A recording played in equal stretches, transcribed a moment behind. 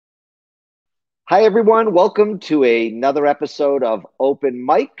Hi, everyone. Welcome to another episode of Open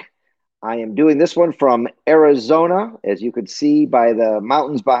Mic. I am doing this one from Arizona, as you could see by the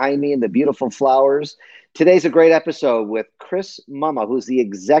mountains behind me and the beautiful flowers. Today's a great episode with Chris Mumma, who's the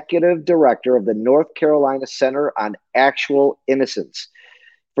executive director of the North Carolina Center on Actual Innocence.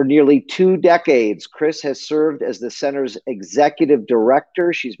 For nearly 2 decades, Chris has served as the center's executive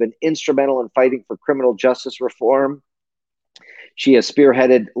director. She's been instrumental in fighting for criminal justice reform. She has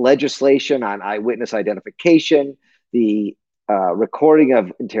spearheaded legislation on eyewitness identification, the recording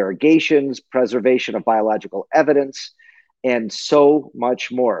of interrogations, preservation of biological evidence, and so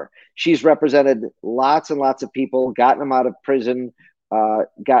much more. She's represented lots and lots of people, gotten them out of prison,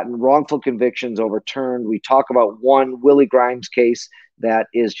 gotten wrongful convictions overturned. We talk about one Willie Grimes case that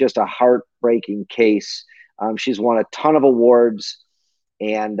is just a heartbreaking case. She's won a ton of awards,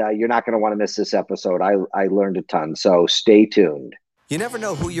 and you're not going to want to miss this episode. I learned a ton, so stay tuned. You never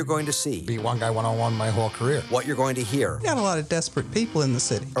know who you're going to see, Beat one guy one-on-one my whole career. what you're going to hear, Got a lot of desperate people in the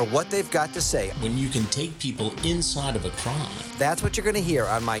city. or what they've got to say. When you can take people inside of a crime. That's what you're going to hear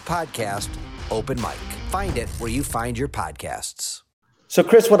on my podcast, Open Mic. Find it where you find your podcasts. So,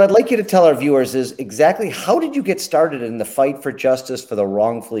 Chris, what I'd like you to tell our viewers is exactly how did you get started in the fight for justice for the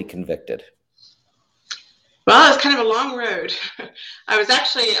wrongfully convicted? Well, it's kind of a long road. I was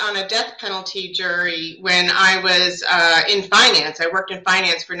actually on a death penalty jury when I was in finance. I worked in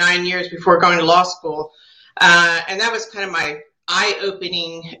finance for 9 years before going to law school. And that was kind of my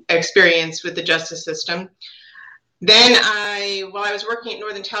eye-opening experience with the justice system. Then while I was working at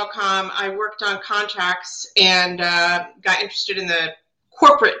Northern Telecom, I worked on contracts and got interested in the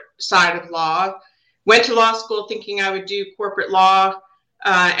corporate side of law. Went to law school thinking I would do corporate law.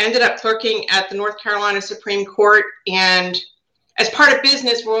 Ended up clerking at the North Carolina Supreme Court. And as part of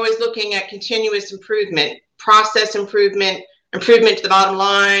business, we're always looking at continuous improvement, process improvement, improvement to the bottom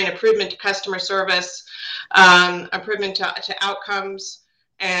line, improvement to customer service, improvement to outcomes.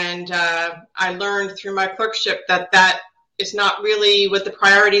 And I learned through my clerkship that is not really what the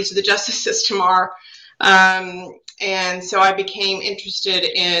priorities of the justice system are. And so I became interested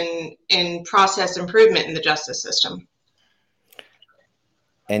in process improvement in the justice system.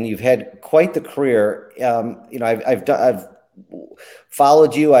 And you've had quite the career. I've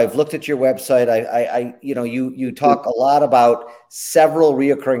followed you. I've looked at your website. You talk a lot about several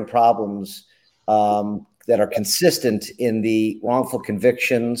reoccurring problems that are consistent in the wrongful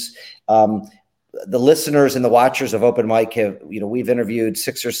convictions. The listeners and the watchers of Open Mic we've interviewed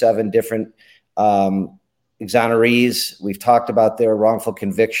 6 or 7 different exonerees. We've talked about their wrongful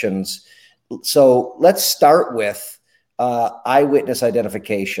convictions. So let's start with eyewitness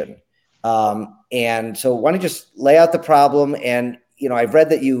identification. And so why don't you just lay out the problem? And, I've read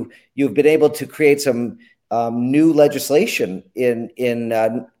that you've been able to create some new legislation in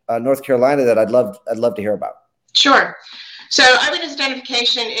North Carolina that I'd love to hear about. Sure. So eyewitness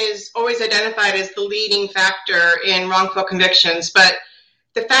identification is always identified as the leading factor in wrongful convictions, but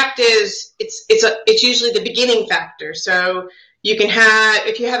the fact is it's usually the beginning factor. So you can have,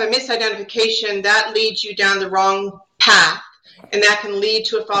 if you have a misidentification, that leads you down the wrong path, and that can lead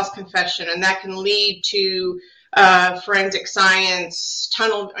to a false confession, and that can lead to forensic science,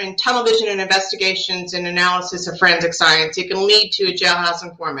 tunnel vision and investigations and analysis of forensic science. It can lead to a jailhouse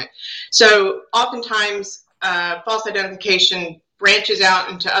informant. So oftentimes false identification branches out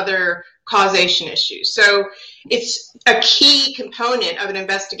into other causation issues. So it's a key component of an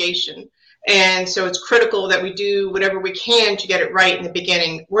investigation. And so it's critical that we do whatever we can to get it right in the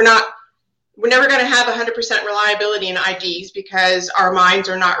beginning. We're never going to have 100% reliability in IDs because our minds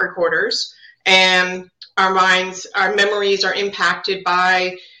are not recorders, and our memories are impacted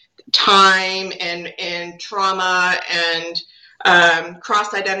by time and trauma and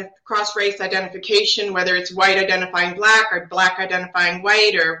cross-race identification, whether it's white identifying black or black identifying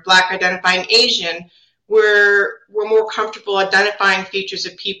white or black identifying Asian. We're more comfortable identifying features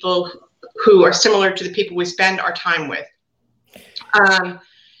of people who are similar to the people we spend our time with.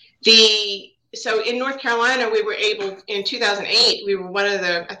 So in North Carolina, we were able, in 2008, we were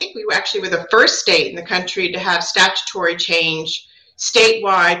the first state in the country to have statutory change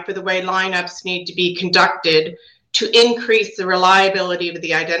statewide for the way lineups need to be conducted to increase the reliability of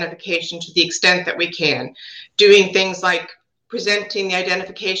the identification to the extent that we can, doing things like presenting the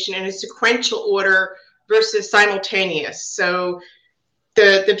identification in a sequential order versus simultaneous. So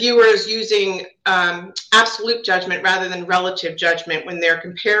the viewer is using absolute judgment rather than relative judgment when they're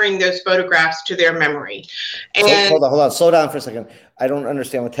comparing those photographs to their memory. And hold on. Slow down for a second. I don't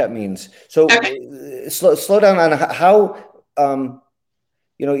understand what that means. So okay. Slow down on how,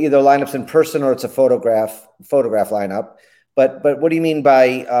 either lineups in person or it's a photograph lineup. But what do you mean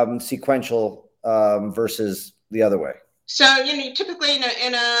by sequential versus the other way? So, typically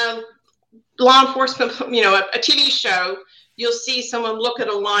in a law enforcement, a TV show, you'll see someone look at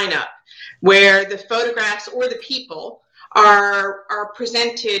a lineup where the photographs or the people are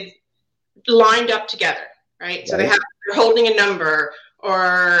presented lined up together, right? So they're holding a number,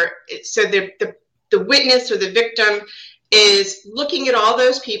 or so the witness or the victim is looking at all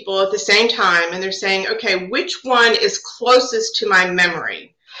those people at the same time, and they're saying, okay, which one is closest to my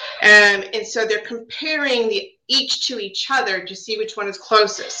memory? And so they're comparing each to each other to see which one is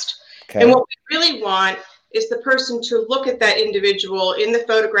closest. Okay. And what we really want is the person to look at that individual in the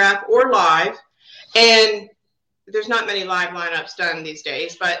photograph or live, and there's not many live lineups done these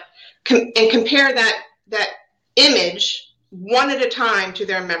days, but and compare that image one at a time to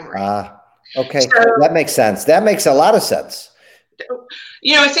their memory. Okay, so, that makes sense. That makes a lot of sense.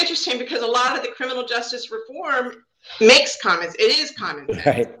 It's interesting because a lot of the criminal justice reform makes comments. It is common sense,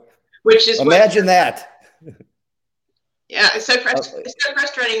 right? Which is imagine that. Yeah, it's so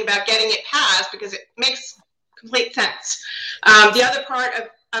frustrating about getting it passed because it makes complete sense. The other part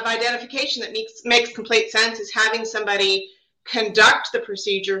of identification that makes complete sense is having somebody conduct the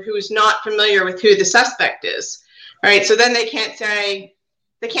procedure who is not familiar with who the suspect is, right? So then they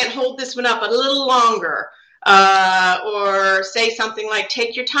can't hold this one up a little longer, or say something like,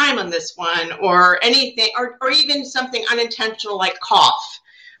 take your time on this one, or anything, or even something unintentional like cough,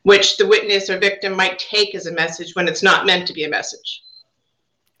 which the witness or victim might take as a message when it's not meant to be a message.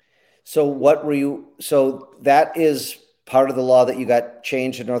 So that is part of the law that you got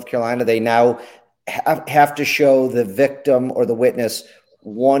changed in North Carolina. They now have to show the victim or the witness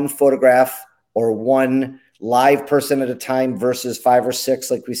one photograph or one live person at a time versus 5 or 6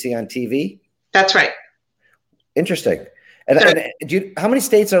 like we see on TV? That's right. Interesting. And do you know how many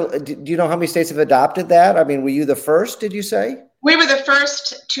states have adopted that? I mean, were you the first, did you say? We were the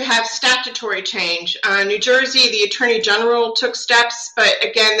first to have statutory change. New Jersey, the Attorney General took steps, but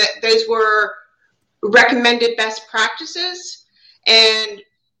again, those were recommended best practices. And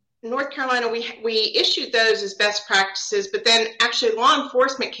North Carolina, we issued those as best practices, but then actually law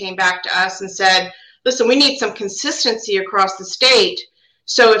enforcement came back to us and said, listen, we need some consistency across the state.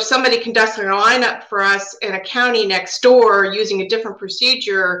 So if somebody conducts a lineup for us in a county next door using a different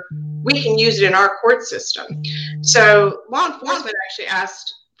procedure, we can use it in our court system. So law enforcement actually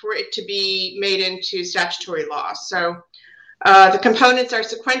asked for it to be made into statutory law. So the components are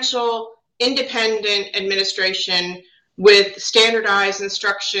sequential, independent administration with standardized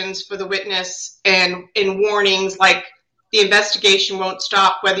instructions for the witness and warnings like the investigation won't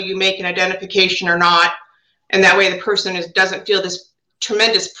stop whether you make an identification or not. And that way the person doesn't feel this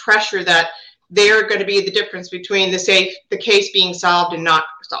tremendous pressure that they're going to be the difference between the case being solved and not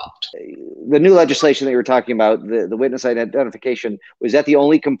solved. The new legislation that you were talking about, the witness identification, was that the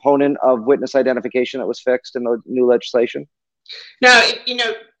only component of witness identification that was fixed in the new legislation? No,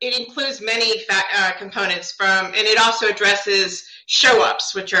 it includes many components and it also addresses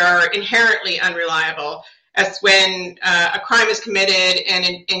show-ups, which are inherently unreliable. As when a crime is committed and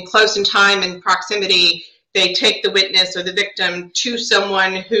in close in time and proximity, they take the witness or the victim to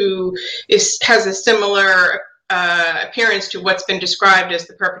someone who has a similar appearance to what's been described as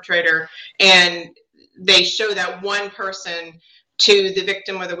the perpetrator, and they show that one person to the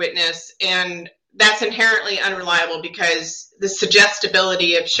victim or the witness, and that's inherently unreliable because the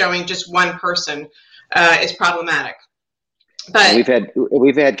suggestibility of showing just one person is problematic. But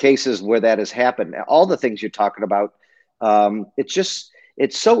we've had cases where that has happened. All the things you're talking about,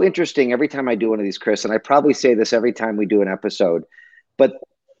 it's so interesting every time I do one of these, Chris, and I probably say this every time we do an episode, but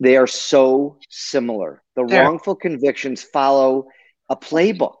they are so similar. The wrongful convictions follow a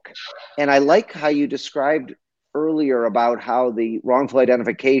playbook. And I like how you described earlier about how the wrongful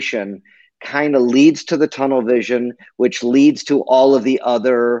identification kind of leads to the tunnel vision, which leads to all of the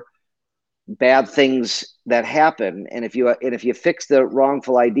other bad things that happen. And if you fix the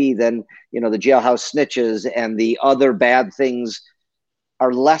wrongful ID, then the jailhouse snitches and the other bad things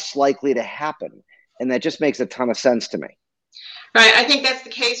are less likely to happen. And that just makes a ton of sense to me. Right. I think that's the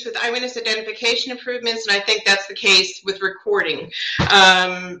case with eyewitness identification improvements, and I think that's the case with recording,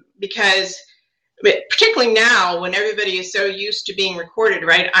 because particularly now when everybody is so used to being recorded,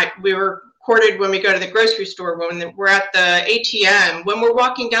 right? We were recorded when we go to the grocery store, when we're at the ATM, when we're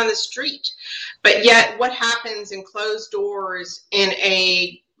walking down the street. But yet what happens in closed doors in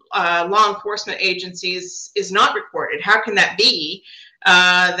a law enforcement agencies is not recorded. How can that be?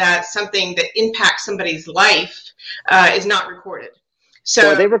 That something that impacts somebody's life is not recorded.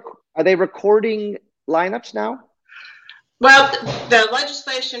 So are they recording lineups now? Well, the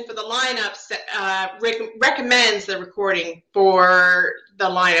legislation for the lineups recommends the recording for the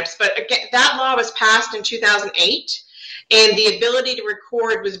lineups, but again, that law was passed in 2008, and the ability to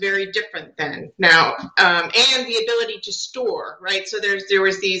record was very different then. Now, and the ability to store, right? So there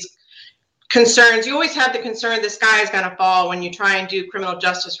was these concerns. You always have the concern the sky is going to fall when you try and do criminal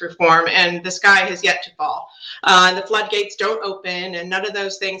justice reform, and the sky has yet to fall. The floodgates don't open, and none of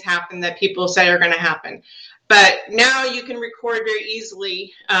those things happen that people say are going to happen. But now you can record very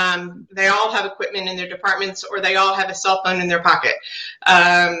easily. They all have equipment in their departments, or they all have a cell phone in their pocket.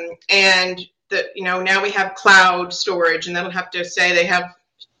 And now we have cloud storage, and they don't have to say they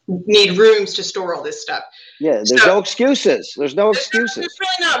need rooms to store all this stuff. Yeah, there's no excuses. There's no excuses. There's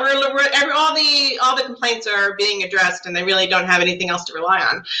really not. All the complaints are being addressed, and they really don't have anything else to rely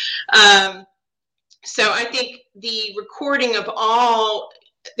on. So I think the recording of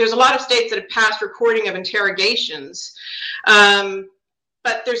there's a lot of states that have passed recording of interrogations,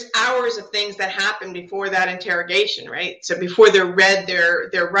 but there's hours of things that happen before that interrogation, right? So before they're read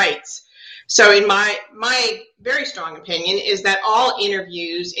their rights. So in my very strong opinion is that all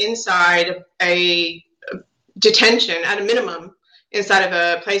interviews inside of a detention, at a minimum, inside of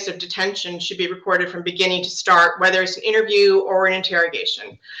a place of detention should be recorded from beginning to start, whether it's an interview or an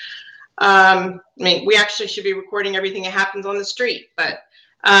interrogation. We actually should be recording everything that happens on the street, but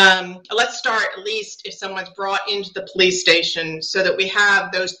let's start at least if someone's brought into the police station, so that we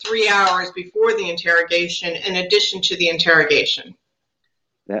have those 3 hours before the interrogation in addition to the interrogation.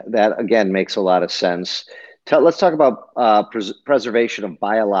 That again makes a lot of sense. Let's talk about preservation of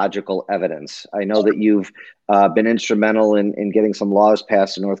biological evidence. I know that you've been instrumental in getting some laws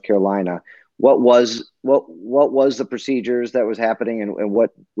passed in North Carolina. What was the procedures that was happening, and what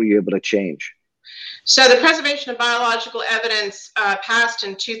were you able to change? So the preservation of biological evidence passed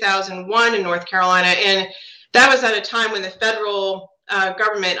in 2001 in North Carolina, and that was at a time when the federal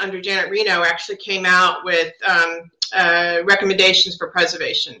government under Janet Reno actually came out with recommendations for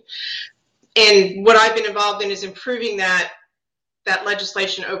preservation. And what I've been involved in is improving that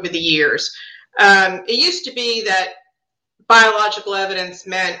legislation over the years. It used to be that biological evidence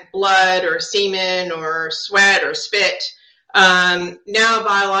meant blood or semen or sweat or spit. Now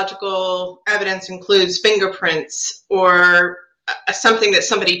biological evidence includes fingerprints or something that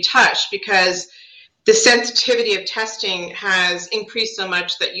somebody touched, because the sensitivity of testing has increased so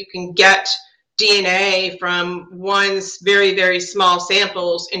much that you can get DNA from one's very, very small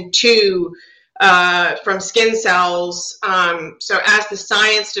samples and two from skin cells. So as the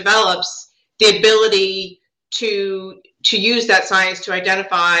science develops, the ability to use that science to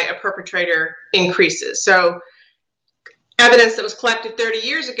identify a perpetrator increases. So evidence that was collected 30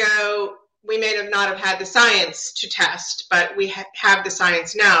 years ago, we may not have had the science to test, but we have the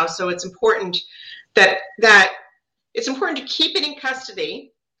science now. So it's important that it's important to keep it in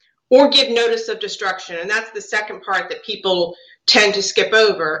custody or give notice of destruction. And that's the second part that people tend to skip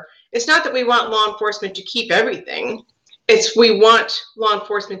over. It's not that we want law enforcement to keep everything. It's we want law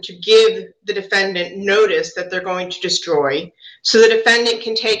enforcement to give the defendant notice that they're going to destroy, so the defendant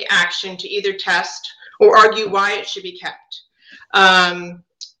can take action to either test or argue why it should be kept.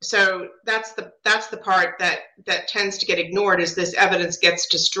 So that's the part that tends to get ignored, is this evidence gets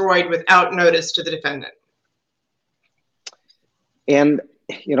destroyed without notice to the defendant. And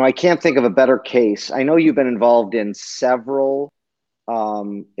I can't think of a better case. I know you've been involved in several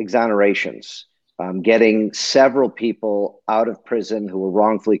exonerations, getting several people out of prison who were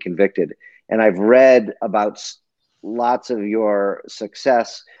wrongfully convicted. And I've read about lots of your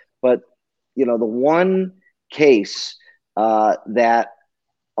success, but the one case that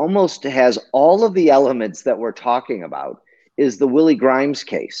almost has all of the elements that we're talking about is the Willie Grimes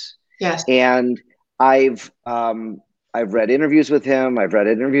case. Yes. And I've read interviews with him. I've read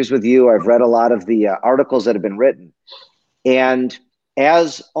interviews with you. I've read a lot of the articles that have been written. And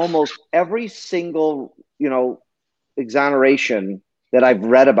as almost every single, exoneration that I've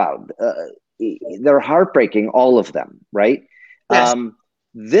read about, they're heartbreaking, all of them, right? Yes.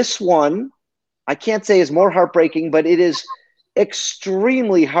 This one, I can't say is more heartbreaking, but it is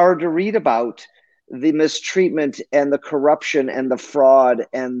extremely hard to read about the mistreatment and the corruption and the fraud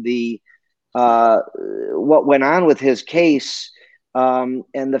and the what went on with his case, and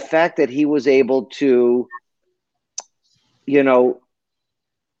the fact that he was able to,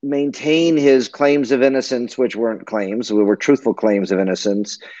 maintain his claims of innocence, which weren't claims, we were truthful claims of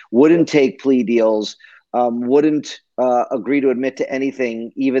innocence, wouldn't take plea deals, wouldn't agree to admit to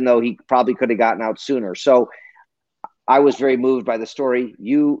anything, even though he probably could have gotten out sooner. So I was very moved by the story.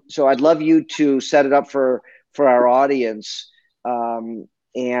 So I'd love you to set it up for our audience,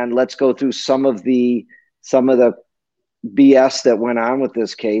 and let's go through some of the BS that went on with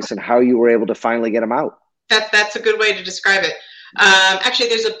this case and how you were able to finally get him out. That's a good way to describe it. Actually,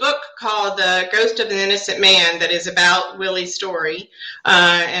 there's a book called The Ghost of an Innocent Man that is about Willie's story,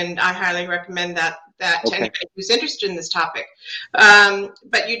 and I highly recommend that to anybody who's interested in this topic.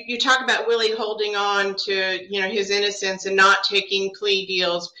 But you talk about Willie holding on to his innocence and not taking plea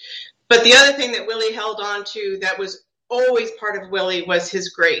deals. But the other thing that Willie held on to that was always part of Willie was his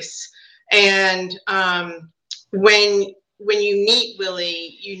grace. And when you meet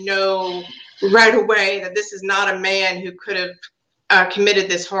Willie, you know right away that this is not a man who could have committed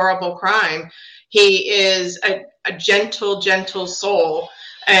this horrible crime. He is a gentle soul,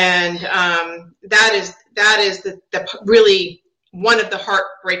 and that is the really one of the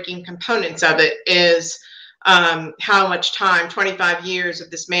heartbreaking components of it is how much time, 25 years of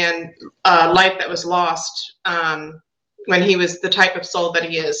this man life that was lost when he was the type of soul that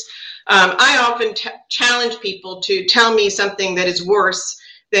he is. I often challenge people to tell me something that is worse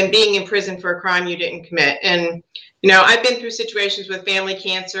than being in prison for a crime you didn't commit. And I've been through situations with family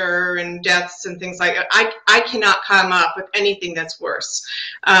cancer and deaths and things like that. I cannot come up with anything that's worse.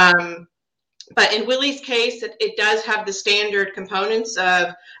 But in Willie's case, it does have the standard components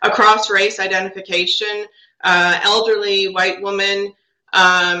of a cross-race identification, elderly white woman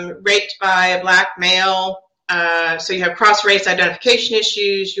raped by a black male. So you have cross-race identification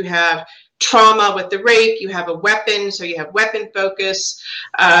issues. You have trauma with the rape. You have a weapon, so you have weapon focus.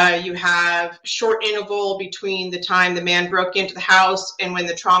 You have short interval between the time the man broke into the house and when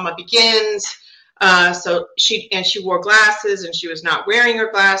the trauma begins. So she wore glasses and she was not wearing her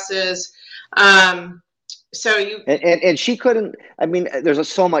glasses. So and she couldn't. I mean, there's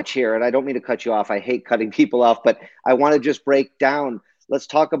so much here, and I don't mean to cut you off. I hate cutting people off, but I want to just break down. Let's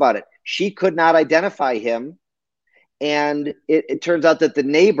talk about it. She could not identify him, and it turns out that the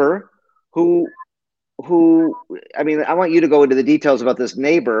neighbor, who I mean, I want you to go into the details about this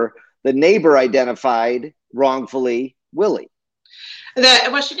neighbor. The neighbor identified wrongfully Willie.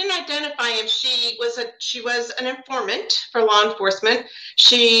 Well, she didn't identify him. She was an informant for law enforcement.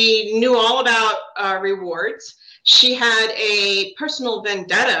 She knew all about rewards. She had a personal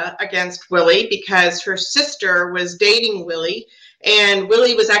vendetta against Willie because her sister was dating Willie, and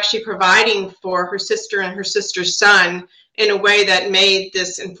Willie was actually providing for her sister and her sister's son in a way that made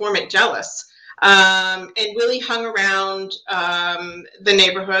this informant jealous. And Willie hung around the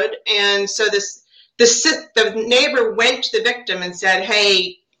neighborhood, and so the neighbor went to the victim and said,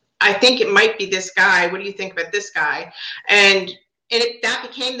 "Hey, I think it might be this guy. What do you think about this guy?" And that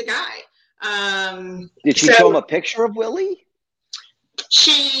became the guy. Did she show him a picture of Willie?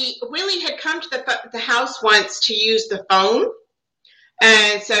 Willie had come to the house once to use the phone,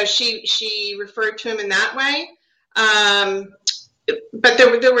 and so she referred to him in that way. But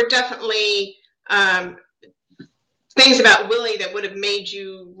there were definitely things about Willie that would have made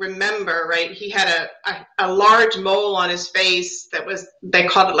you remember, right? He had a large mole on his face they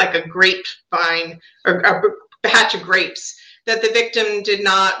called it like a grapevine or a patch of grapes that the victim did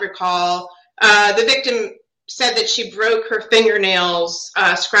not recall. The victim said that she broke her fingernails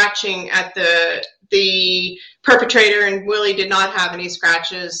scratching at the perpetrator, and Willie did not have any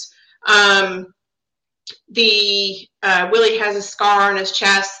scratches. Willie has a scar on his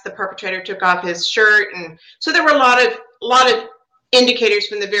chest. The perpetrator took off his shirt, and so there were a lot of indicators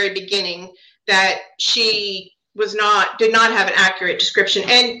from the very beginning that she did not have an accurate description,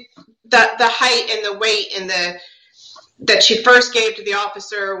 and the height and the weight and that she first gave to the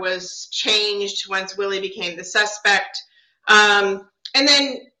officer was changed once Willie became the suspect. And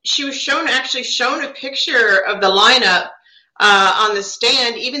then she was shown a picture of the lineup on the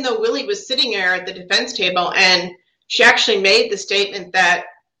stand, even though Willie was sitting there at the defense table, and she actually made the statement that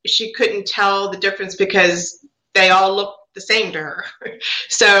she couldn't tell the difference because they all looked the same to her.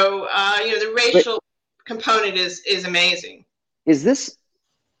 So, the racial component is amazing. Is this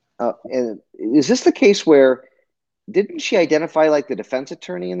the case where, didn't she identify like the defense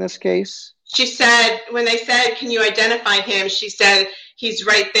attorney in this case? She said, when they said, "Can you identify him?" she said, "He's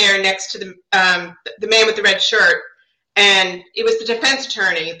right there next to the man with the red shirt." And it was the defense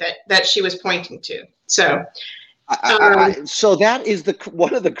attorney that she was pointing to. So, so that is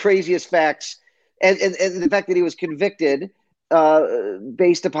one of the craziest facts, and the fact that he was convicted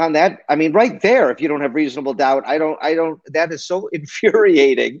based upon that. I mean, right there, if you don't have reasonable doubt, I don't. That is so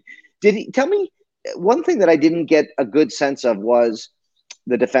infuriating. Did he tell me one thing that I didn't get a good sense of was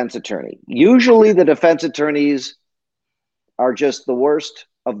the defense attorney? Usually, the defense attorneys are just the worst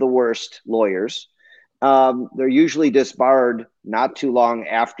of the worst lawyers. They're usually disbarred not too long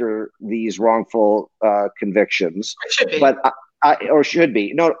after these wrongful convictions. It should be. But or should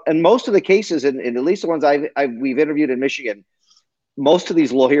be. No, and most of the cases, and at least the ones we've interviewed in Michigan, most of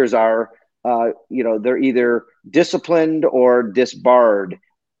these lawyers are, they're either disciplined or disbarred,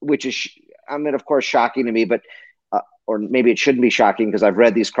 which is, of course, shocking to me, but or maybe it shouldn't be shocking because I've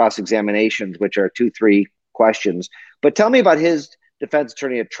read these cross-examinations, which are 2-3 questions. But tell me about his defense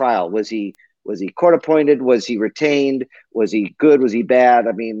attorney at trial. Was he court appointed? Was he retained? Was he good? Was he bad?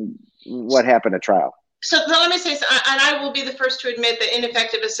 I mean, what happened at trial? So let me say, and I will be the first to admit that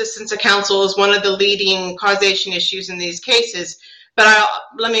ineffective assistance of counsel is one of the leading causation issues in these cases. But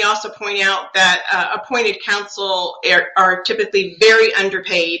let me also point out that appointed counsel are typically very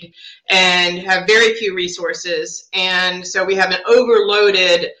underpaid and have very few resources. And so we have an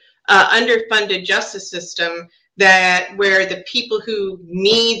overloaded, underfunded justice system where the people who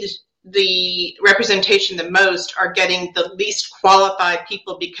need the representation the most are getting the least qualified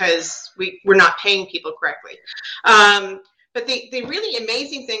people because we're not paying people correctly. But the really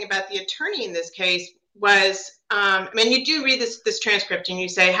amazing thing about the attorney in this case was, you do read this transcript and you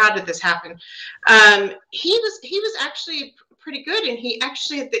say, how did this happen? He was actually pretty good, and he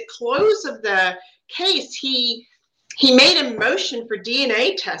actually, at the close of the case, he made a motion for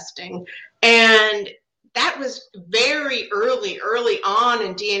DNA testing, and that was very early on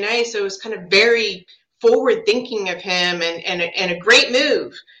in DNA, so it was kind of very forward thinking of him, and a great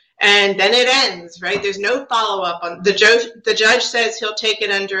move. And then it ends, right? There's no follow up on the judge. The judge says he'll take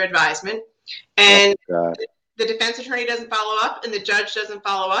it under advisement, and the defense attorney doesn't follow up, and the judge doesn't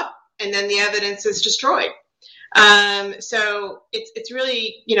follow up, and then the evidence is destroyed. So it's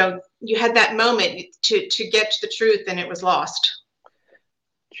really, you had that moment to get to the truth, and it was lost.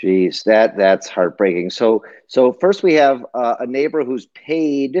 Geez, that's heartbreaking. So first we have a neighbor who's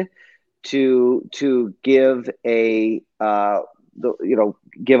paid to give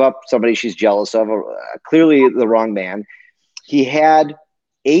give up somebody she's jealous of, clearly the wrong man. He had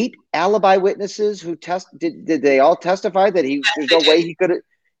 8 alibi witnesses who did they all testify that there's no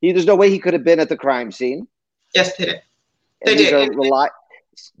way he could have been at the crime scene? Yes, they did. They did.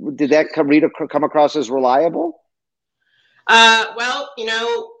 Did that come across as reliable? Well,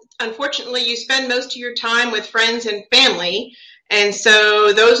 unfortunately, you spend most of your time with friends and family. And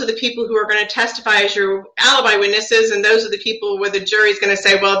so those are the people who are going to testify as your alibi witnesses. And those are the people where the jury's going to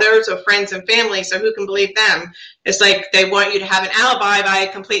say, well, those are friends and family, so who can believe them? It's like they want you to have an alibi by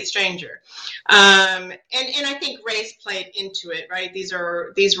a complete stranger. And I think race played into it, right? These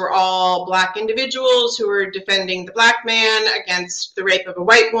were all Black individuals who were defending the Black man against the rape of a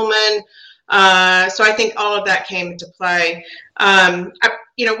white woman. So I think all of that came into play. One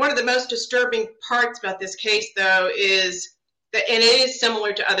of the most disturbing parts about this case, though, is that, and it is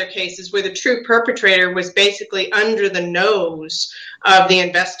similar to other cases where the true perpetrator was basically under the nose of the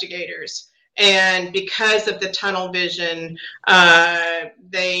investigators. And because of the tunnel vision, let's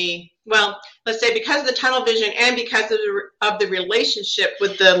say because of the tunnel vision and because of the relationship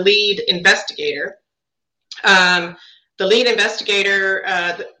with the lead investigator, the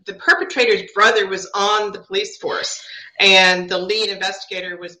perpetrator's brother was on the police force, and the lead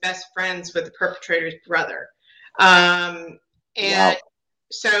investigator was best friends with the perpetrator's brother. Wow.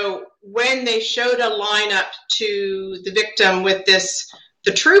 So when they showed a lineup to the victim with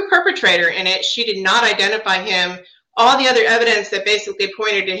the true perpetrator in it, she did not identify him. All the other evidence that basically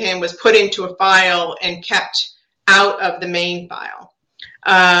pointed to him was put into a file and kept out of the main file.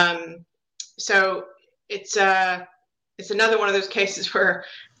 So it's another one of those cases where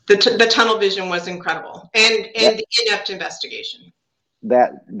the tunnel vision was incredible, and the inept investigation.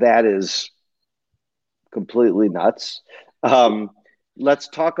 That is completely nuts. Let's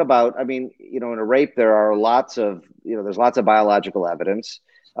talk about, in a rape, there are lots of, there's lots of biological evidence.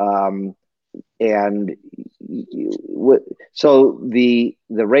 So the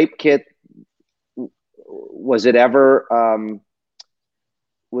rape kit, was it ever,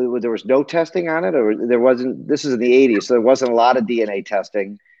 there was no testing on it, or there wasn't? This is in the 80s, so there wasn't a lot of DNA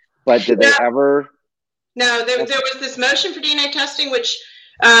testing, but did they ever? No, there was this motion for DNA testing, which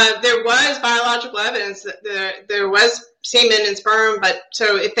there was biological evidence that there was semen and sperm, but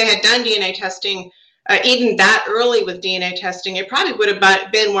so if they had done DNA testing, even that early with DNA testing, it probably would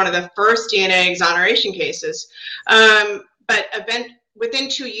have been one of the first DNA exoneration cases. But within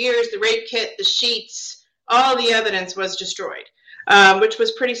 2 years, the rape kit, the sheets, all the evidence was destroyed, which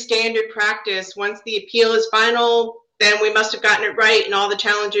was pretty standard practice. Once the appeal is final, then we must have gotten it right and all the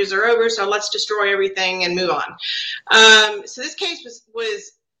challenges are over, so let's destroy everything and move on. So this case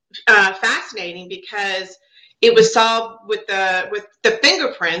was fascinating because it was solved with the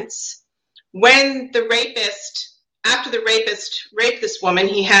fingerprints when the rapist after the rapist raped this woman,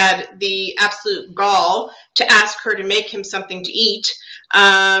 he had the absolute gall to ask her to make him something to eat.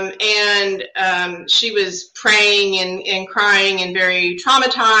 She was praying and crying and very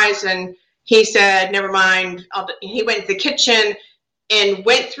traumatized. And he said, never mind. He went to the kitchen and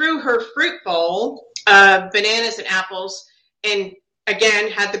went through her fruit bowl of bananas and apples, and again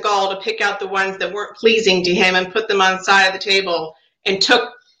had the gall to pick out the ones that weren't pleasing to him and put them on the side of the table, and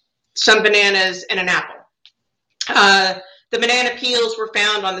took some bananas and an apple. The banana peels were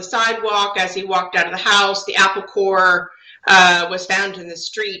found on the sidewalk as he walked out of the house. The apple core was found in the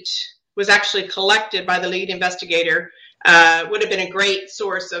street, was actually collected by the lead investigator. Would have been a great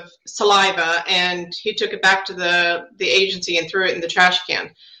source of saliva, and he took it back to the agency and threw it in the trash can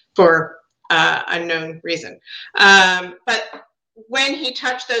for unknown reason. But when he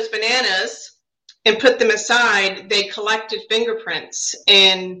touched those bananas and put them aside, they collected fingerprints,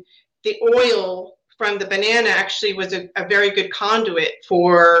 and the oil from the banana actually was a very good conduit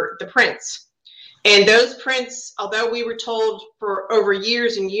for the prints. And those prints, although we were told for over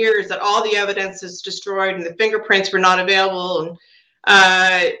years and years that all the evidence is destroyed and the fingerprints were not available,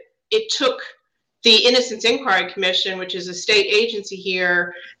 and it took the Innocence Inquiry Commission, which is a state agency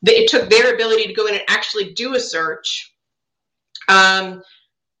here, it took their ability to go in and actually do a search. A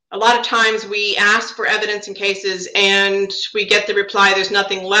lot of times we ask for evidence in cases and we get the reply there's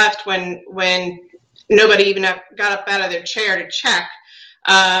nothing left when nobody even got up out of their chair to check.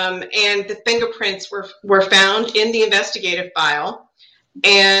 And the fingerprints were found in the investigative file,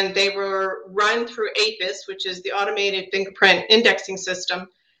 and they were run through AFIS, which is the automated fingerprint indexing system,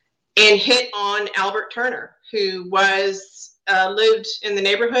 and hit on Albert Turner, who was lived in the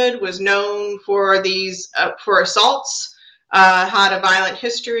neighborhood, was known for for assaults, had a violent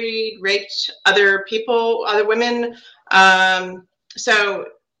history, raped other people, other women. So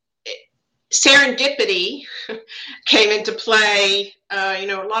serendipity came into play. A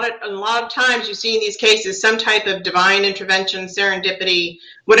lot of times you see in these cases some type of divine intervention, serendipity,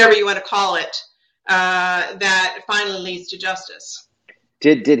 whatever you want to call it, that finally leads to justice.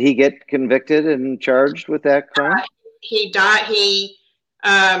 Did he get convicted and charged with that crime? He died. He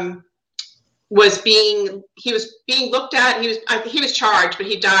was being looked at. He was charged, but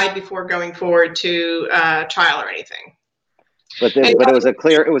he died before going forward to trial or anything. But it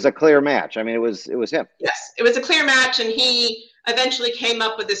was a clear match. I mean, it was him. Yes, it was a clear match, and he eventually came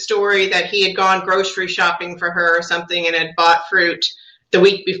up with the story that he had gone grocery shopping for her or something and had bought fruit the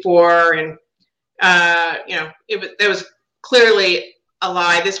week before, and it was clearly a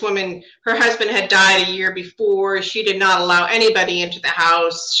lie. This woman, her husband had died a year before. She did not allow anybody into the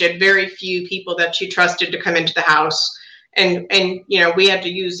house. She had very few people that she trusted to come into the house. And we had to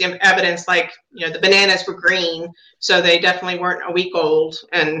use evidence like, the bananas were green, so they definitely weren't a week old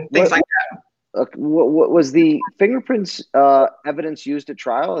and things like that. What was the fingerprints evidence used at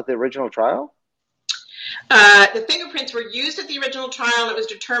trial, at the original trial? The fingerprints were used at the original trial, and it was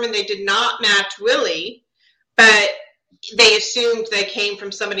determined they did not match Willie, but they assumed they came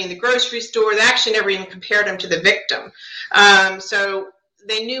from somebody in the grocery store. They actually never even compared him to the victim. So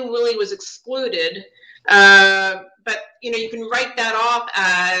they knew Willie was excluded. But, you can write that off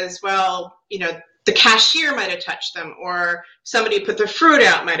as, well, the cashier might have touched them, or somebody who put their fruit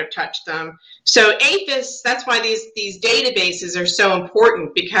out might have touched them. So AFIS, that's why these databases are so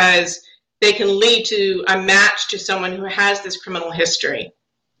important, because they can lead to a match to someone who has this criminal history.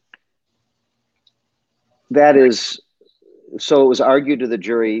 That is, so it was argued to the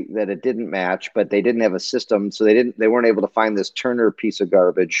jury that it didn't match, but they didn't have a system, so they weren't able to find this Turner piece of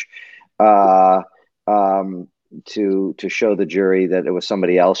garbage to show the jury that it was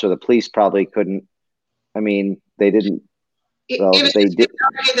somebody else, or the police probably couldn't. I mean, they didn't. Well, it was they did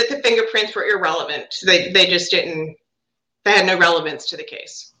argue that the fingerprints were irrelevant. They just didn't. They had no relevance to the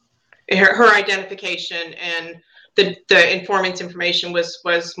case. Her identification and the informant's information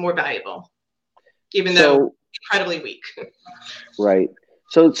was more valuable, even though incredibly weak. Right.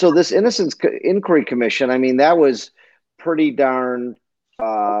 So this Innocence Inquiry Commission, I mean, that was pretty darn.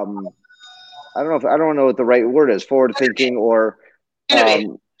 I don't know what the right word is, forward thinking or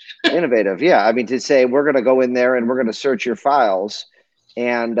innovative. Yeah. I mean, to say we're going to go in there and we're going to search your files.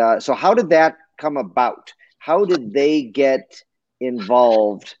 And so how did that come about? How did they get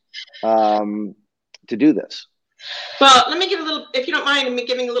involved to do this? Well, let me give if you don't mind, me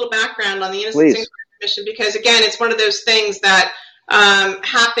giving a little background on the Innocence Inquiry Commission, because again, it's one of those things that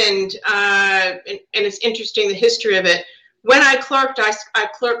happened, and it's interesting, the history of it. When I clerked, I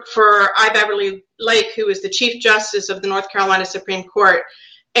clerked for I. Beverly Lake, who was the Chief Justice of the North Carolina Supreme Court.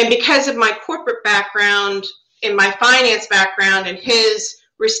 And because of my corporate background and my finance background and his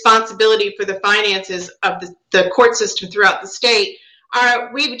responsibility for the finances of the court system throughout the state,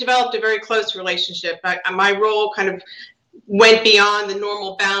 we've developed a very close relationship. My role kind of went beyond the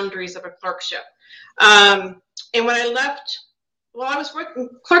normal boundaries of a clerkship. And when I left, while I was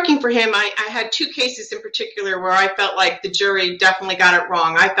clerking for him, I had two cases in particular where I felt like the jury definitely got it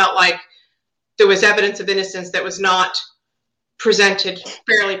wrong. I felt like there was evidence of innocence that was not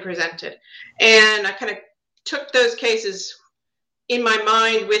fairly presented. And I kind of took those cases in my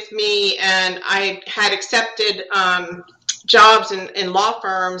mind with me, and I had accepted jobs in law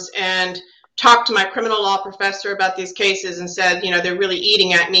firms and talked to my criminal law professor about these cases and said, they're really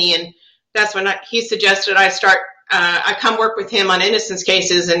eating at me. And that's when he suggested I come work with him on innocence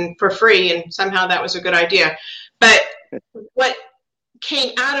cases and for free, and somehow that was a good idea. But what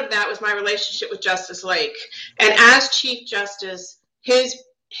came out of that was my relationship with Justice Lake. And as Chief Justice, his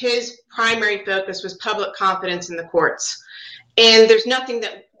primary focus was public confidence in the courts. And there's nothing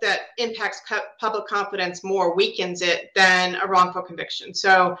that impacts public confidence more, weakens it, than a wrongful conviction.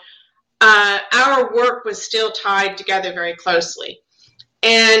 So our work was still tied together very closely.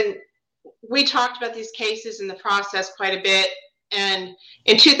 And we talked about these cases in the process quite a bit. And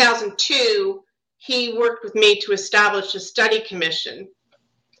in 2002, he worked with me to establish a study commission,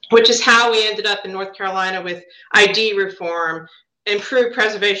 which is how we ended up in North Carolina with ID reform, improved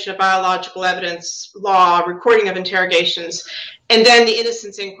preservation of biological evidence law, recording of interrogations, and then the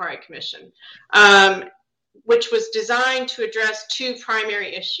Innocence Inquiry Commission, which was designed to address two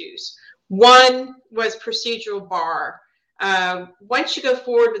primary issues. One was procedural bar. Once you go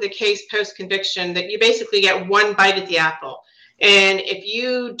forward with a case post-conviction, that you basically get one bite at the apple. And if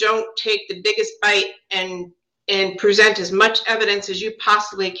you don't take the biggest bite and present as much evidence as you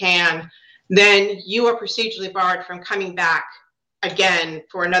possibly can, then you are procedurally barred from coming back again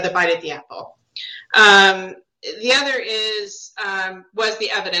for another bite at the apple. The other was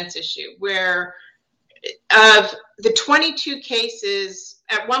the evidence issue, where of the 22 cases,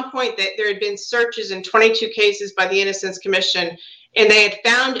 at one point there had been searches in 22 cases by the Innocence Commission, and they had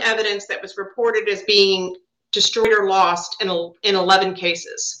found evidence that was reported as being destroyed or lost in 11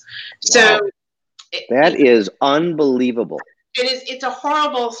 cases. Wow. So that is unbelievable. It's a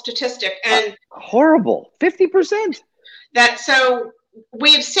horrible statistic, and horrible 50%. So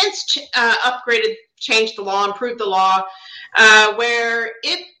we have since changed the law, improved the law, where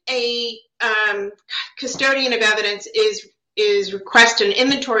if a custodian of evidence is requested, an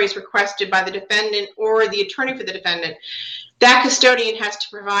inventory is requested by the defendant or the attorney for the defendant, that custodian has to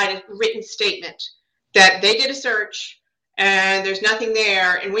provide a written statement that they did a search and there's nothing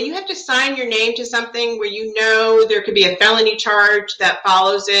there. And when you have to sign your name to something where there could be a felony charge that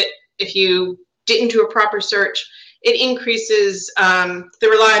follows it if you didn't do a proper search, it increases the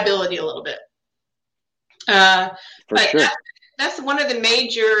reliability a little bit. Sure. That's one of the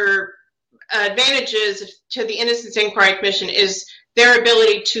major advantages to the Innocence Inquiry Commission is their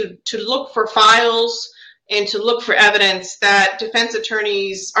ability to look for files and to look for evidence that defense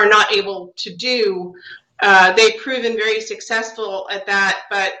attorneys are not able to do. They've proven very successful at that,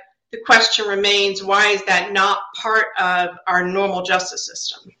 but the question remains, why is that not part of our normal justice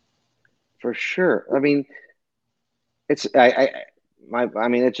system? For sure. I mean, it's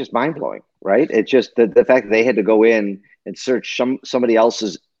just mind blowing, right? It's just the fact that they had to go in and search somebody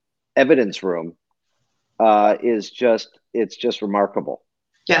else's evidence room it's just remarkable.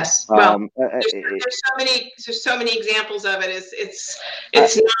 Yes. Well, there's so many examples of it.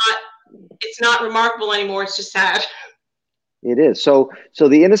 It's not remarkable anymore. It's just sad. It is. So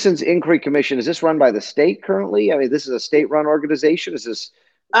the Innocence Inquiry Commission, is this run by the state currently? I mean, this is a state-run organization. Is this?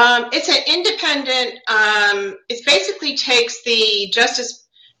 It's an independent. It basically takes the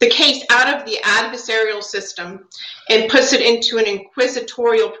case out of the adversarial system and puts it into an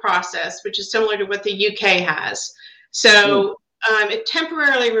inquisitorial process, which is similar to what the UK has. So it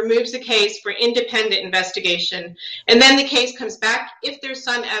temporarily removes the case for independent investigation, and then the case comes back. If there's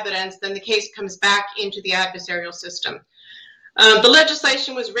some evidence, then the case comes back into the adversarial system. The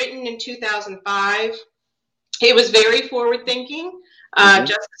legislation was written in 2005. It was very forward-thinking.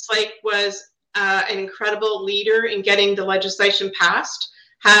 Justice Lake was an incredible leader in getting the legislation passed,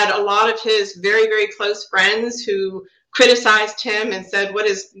 had a lot of his very, very close friends who criticized him and said, what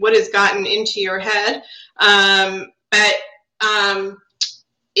has gotten into your head? I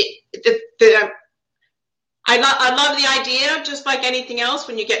love the idea. Just like anything else,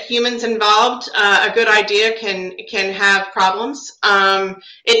 when you get humans involved, a good idea can have problems.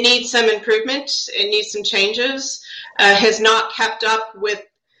 It needs some improvement. It needs some changes. Has not kept up with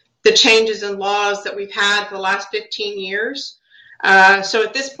the changes in laws that we've had for the last 15 years. So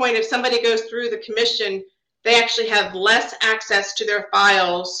at this point, if somebody goes through the commission, they actually have less access to their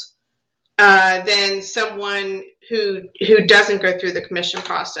files than someone who doesn't go through the commission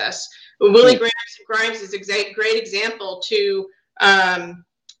process. Willie Grimes is a great example to.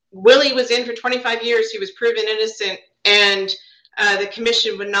 Willie was in for 25 years. He was proven innocent, and the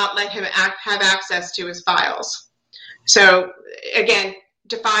commission would not let him have access to his files. So again,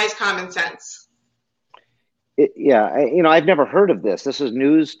 defies common sense. I've never heard of this. This is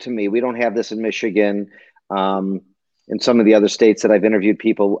news to me. We don't have this in Michigan. In some of the other states that I've interviewed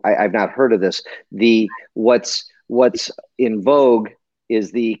people, I've not heard of this. What's in vogue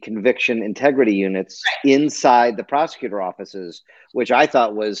is the conviction integrity units inside the prosecutor offices, which I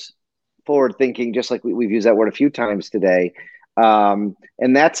thought was forward thinking, just like we've used that word a few times today. And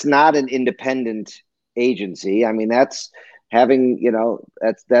that's not an independent agency. I mean, that's having,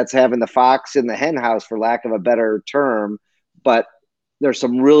 that's having the fox in the hen house, for lack of a better term. But there's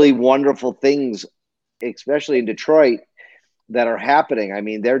some really wonderful things, especially in Detroit, that are happening. I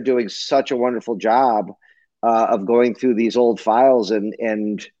mean, they're doing such a wonderful job of going through these old files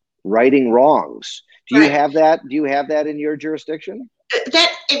and righting wrongs. Do you have that? Do you have that in your jurisdiction?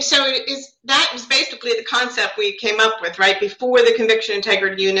 That was basically the concept we came up with, right? Before the conviction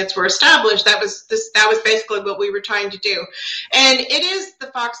integrity units were established, that was basically what we were trying to do. And it is the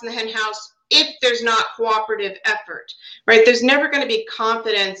fox in the hen house if there's not cooperative effort, right? There's never going to be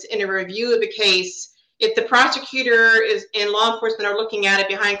confidence in a review of a case if the prosecutor and law enforcement are looking at it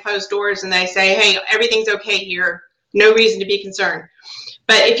behind closed doors and they say, hey, everything's okay here, no reason to be concerned.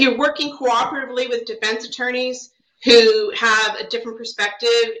 But if you're working cooperatively with defense attorneys who have a different perspective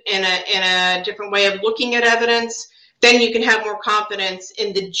and a different way of looking at evidence, then you can have more confidence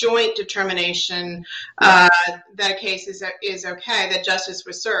in the joint determination that a case is okay, that justice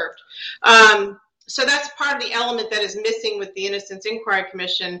was served. So that's part of the element that is missing with the Innocence Inquiry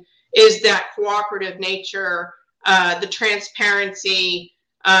Commission, is that cooperative nature, the transparency.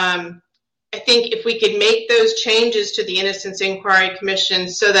 I think if we could make those changes to the Innocence Inquiry Commission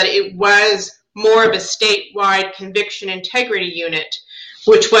so that it was more of a statewide conviction integrity unit,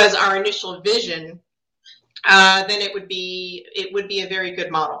 which was our initial vision, then it would be a very good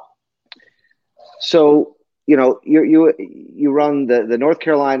model. So, you run the North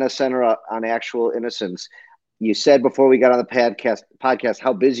Carolina Center on Actual Innocence. You said before we got on the podcast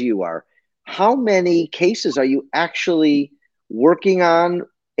how busy you are. How many cases are you actually working on?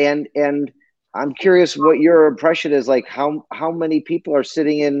 And I'm curious what your impression is, like how many people are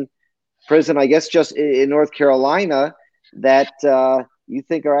sitting in prison, I guess just in North Carolina, that you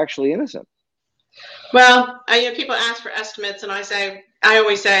think are actually innocent? Well, people ask for estimates, and I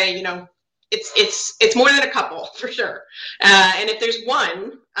always say, it's more than a couple for sure. And if there's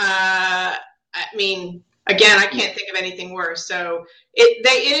one, again, I can't think of anything worse. So it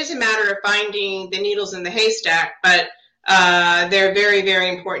is a matter of finding the needles in the haystack, but they're very, very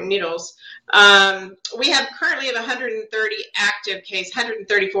important needles. We currently have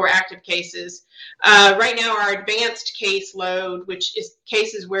 134 active cases. Right now, our advanced case load, which is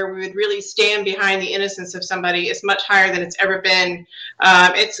cases where we would really stand behind the innocence of somebody, is much higher than it's ever been.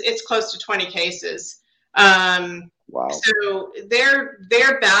 It's close to 20 cases. Wow. So their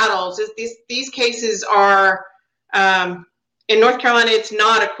battles, these cases are, in North Carolina, it's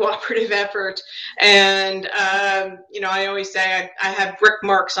not a cooperative effort. And, I always say I have brick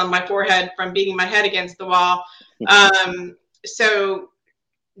marks on my forehead from beating my head against the wall. So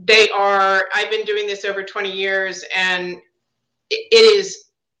I've been doing this over 20 years, and it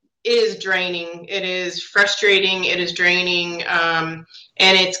is draining. It is frustrating. It is draining. And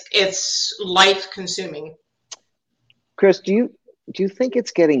it's life consuming. Chris, do you think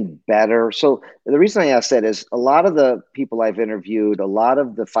it's getting better? So the reason I ask that is a lot of the people I've interviewed, a lot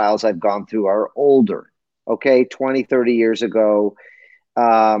of the files I've gone through are older, 20, 30 years ago.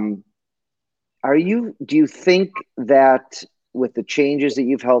 Do you think that with the changes that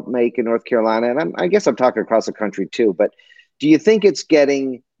you've helped make in North Carolina, and I guess I'm talking across the country too, but do you think it's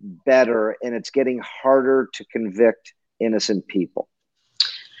getting better and it's getting harder to convict innocent people?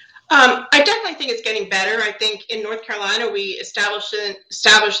 I definitely think it's getting better. I think in North Carolina, we established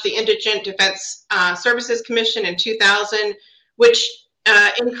the Indigent Defense Services Commission in 2000, which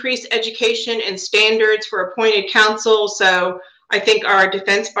increased education and standards for appointed counsel. So I think our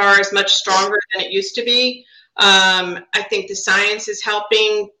defense bar is much stronger than it used to be. I think the science is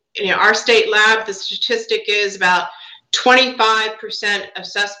helping. Our state lab, the statistic is about 25% of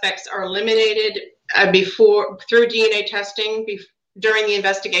suspects are eliminated through DNA testing during the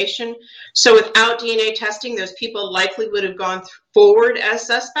investigation. So without DNA testing, those people likely would have gone forward as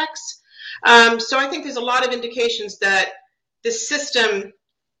suspects. So I think there's a lot of indications that the system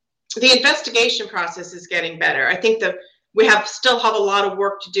the investigation process is getting better. I think that we still have a lot of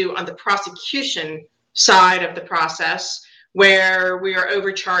work to do on the prosecution side of the process, where we are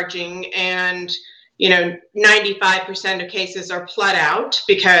overcharging, and 95% of cases are pled out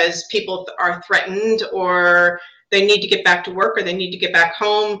because people are threatened, or they need to get back to work, or they need to get back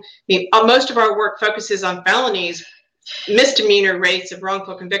home. I mean, most of our work focuses on felonies. Misdemeanor rates of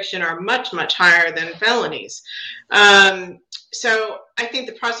wrongful conviction are much, much higher than felonies. So I think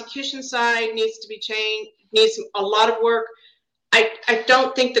the prosecution side needs to be changed, needs a lot of work. I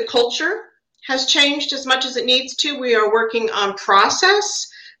don't think the culture has changed as much as it needs to. We are working on process,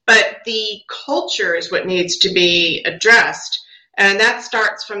 but the culture is what needs to be addressed. And that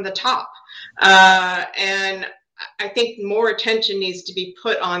starts from the top. And I think more attention needs to be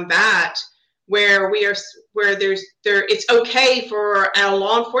put on that, where it's okay for a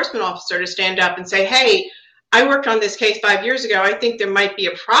law enforcement officer to stand up and say, hey, I worked on this case 5 years ago. I think there might be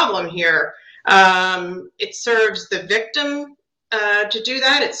a problem here. It serves the victim to do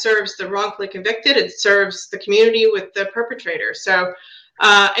that. It serves the wrongfully convicted. It serves the community with the perpetrator. So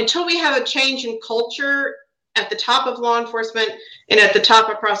until we have a change in culture at the top of law enforcement and at the top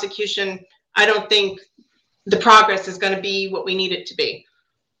of prosecution, I don't think the progress is going to be what we need it to be.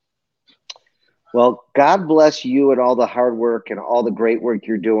 Well, God bless you and all the hard work and all the great work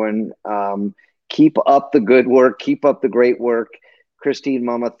you're doing. Keep up the good work. Keep up the great work. Christine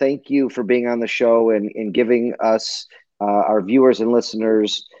Mama, thank you for being on the show and giving us, our viewers and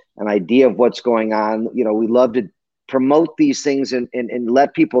listeners, an idea of what's going on. We love to promote these things and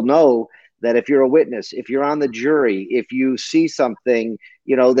let people know that if you're a witness, if you're on the jury, if you see something,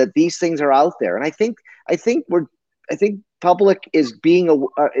 that these things are out there. And I think public is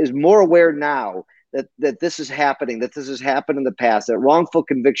is more aware now that this is happening, that this has happened in the past, that wrongful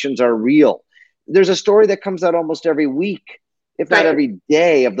convictions are real. There's a story that comes out almost every week, if not every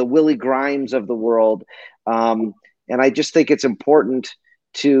day, of the Willie Grimes of the world. And I just think it's important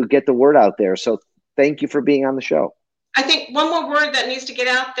to get the word out there. So thank you for being on the show. I think one more word that needs to get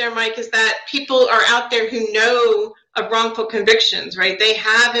out there, Mike, is that people are out there who know of wrongful convictions, right? They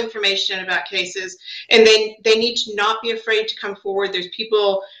have information about cases, and they need to not be afraid to come forward. There's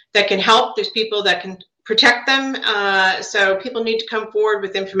people that can help. There's people that can protect them. So people need to come forward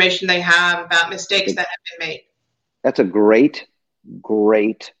with information they have about mistakes that have been made. That's a great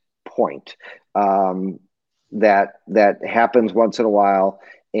point. That happens once in a while,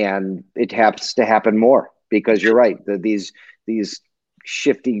 and it happens to happen more, because you're right. These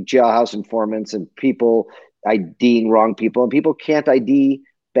shifty jailhouse informants and people IDing wrong people, and people can't ID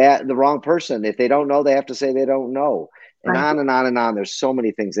the wrong person. If they don't know, they have to say they don't know, and on and on and on. There's so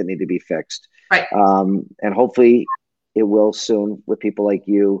many things that need to be fixed. Right. And hopefully it will soon, with people like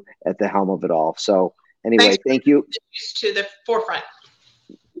you at the helm of it all. So anyway, thank you. To the forefront.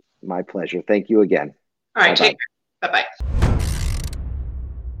 My pleasure. Thank you again. All right. Take care. Bye-bye.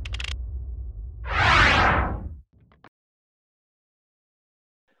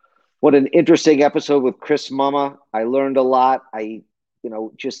 What an interesting episode with Chris Mama. I learned a lot.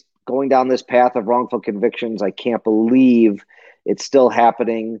 Just going down this path of wrongful convictions, I can't believe it's still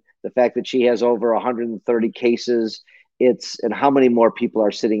happening. The fact that she has over 130 cases, and how many more people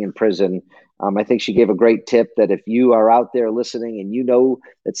are sitting in prison. I think she gave a great tip that if you are out there listening and you know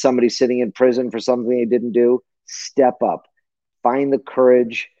that somebody's sitting in prison for something they didn't do, step up. Find the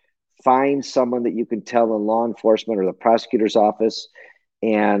courage. Find someone that you can tell in law enforcement or the prosecutor's office,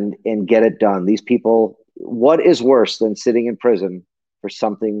 and get it done. These people, what is worse than sitting in prison for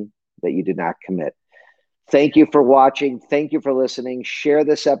something that you did not commit? Thank you for watching. Thank you for listening. Share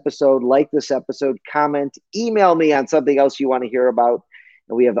this episode, like this episode, comment, email me on something else you want to hear about.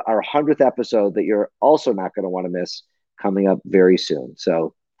 And we have our 100th episode that you're also not going to want to miss coming up very soon.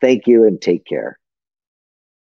 So thank you and take care.